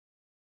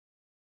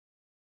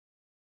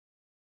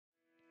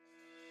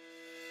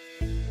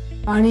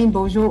Ani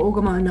bojo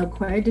ogama na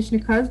kwe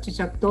dishnikaz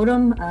chichak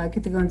dodam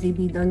kitagan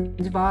zibi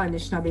danjba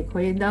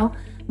Anishinabek now.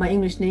 My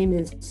English name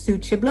is Sue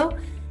Chiblow,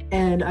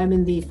 and I'm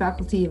in the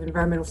Faculty of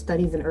Environmental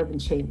Studies and Urban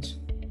Change.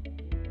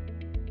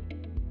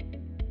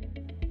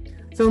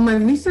 So my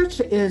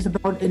research is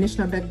about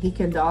Anishinabek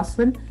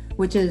Kendaaswin,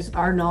 which is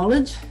our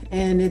knowledge,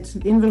 and it's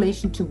in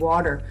relation to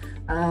water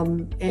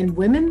and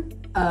women.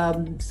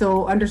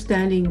 So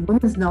understanding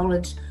women's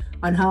knowledge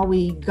on how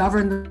we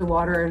govern the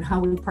water and how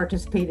we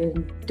participate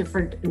in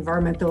different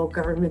environmental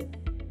government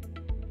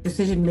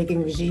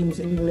decision-making regimes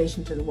in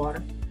relation to the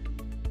water.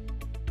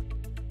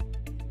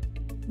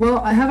 Well,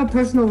 I have a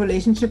personal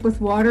relationship with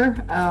water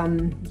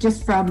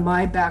just from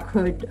my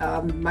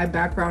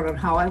background on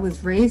how I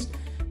was raised.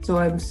 So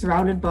I'm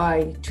surrounded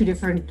by two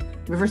different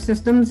river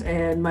systems,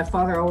 and my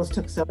father always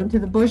took us out into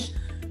the bush.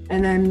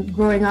 And then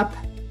growing up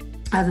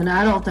as an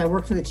adult, I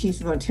worked for the Chiefs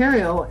of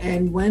Ontario,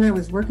 and when I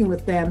was working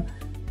with them,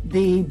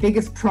 the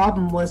biggest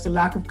problem was the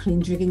lack of clean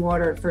drinking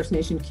water at First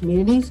Nation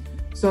communities.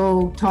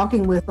 So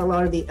talking with a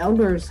lot of the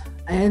elders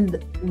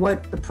and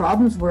what the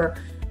problems were,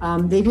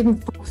 they didn't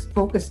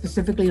focus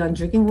specifically on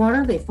drinking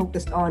water. They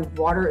focused on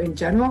water in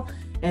general,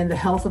 and the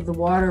health of the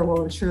water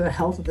will ensure the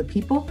health of the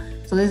people.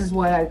 So this is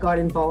why I got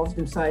involved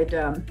inside,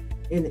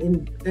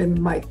 in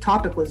my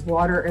topic was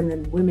water and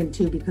then women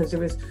too, because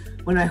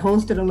when I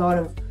hosted a lot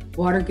of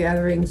water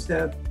gatherings,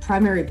 the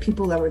primary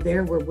people that were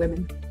there were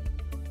women.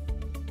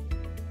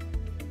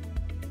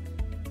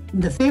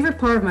 The favorite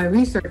part of my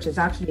research is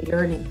actually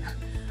learning.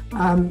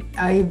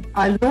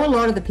 I know a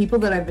lot of the people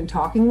that I've been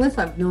talking with.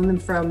 I've known them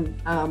from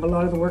a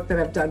lot of the work that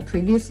I've done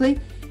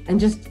previously, and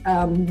just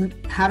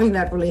having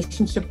that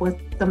relationship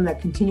with them,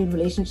 that continued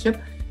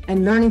relationship,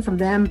 and learning from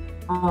them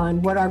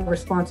on what our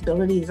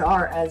responsibilities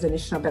are as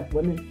Anishinabek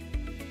women.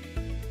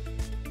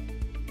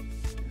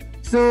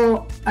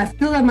 So I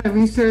feel that my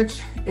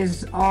research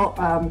is all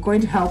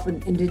going to help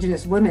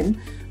Indigenous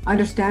women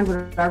understand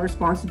what our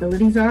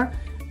responsibilities are.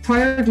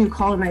 Prior to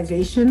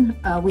colonization,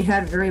 we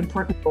had a very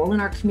important role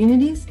in our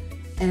communities,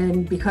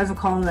 and because of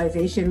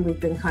colonization, we've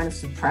been kind of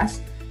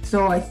suppressed.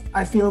 So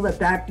I feel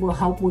that will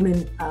help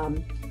women,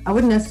 I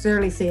wouldn't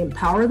necessarily say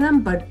empower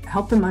them, but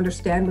help them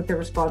understand what their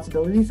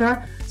responsibilities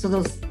are. So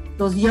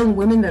those young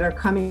women that are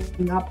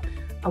coming up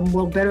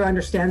will better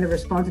understand their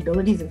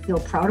responsibilities and feel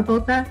proud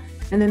about that.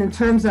 And then in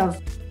terms of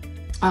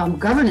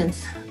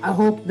governance, I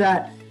hope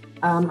that,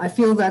 I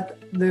feel that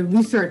the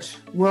research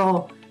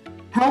will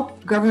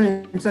help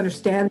governments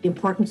understand the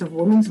importance of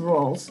women's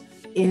roles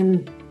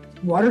in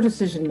water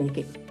decision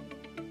making.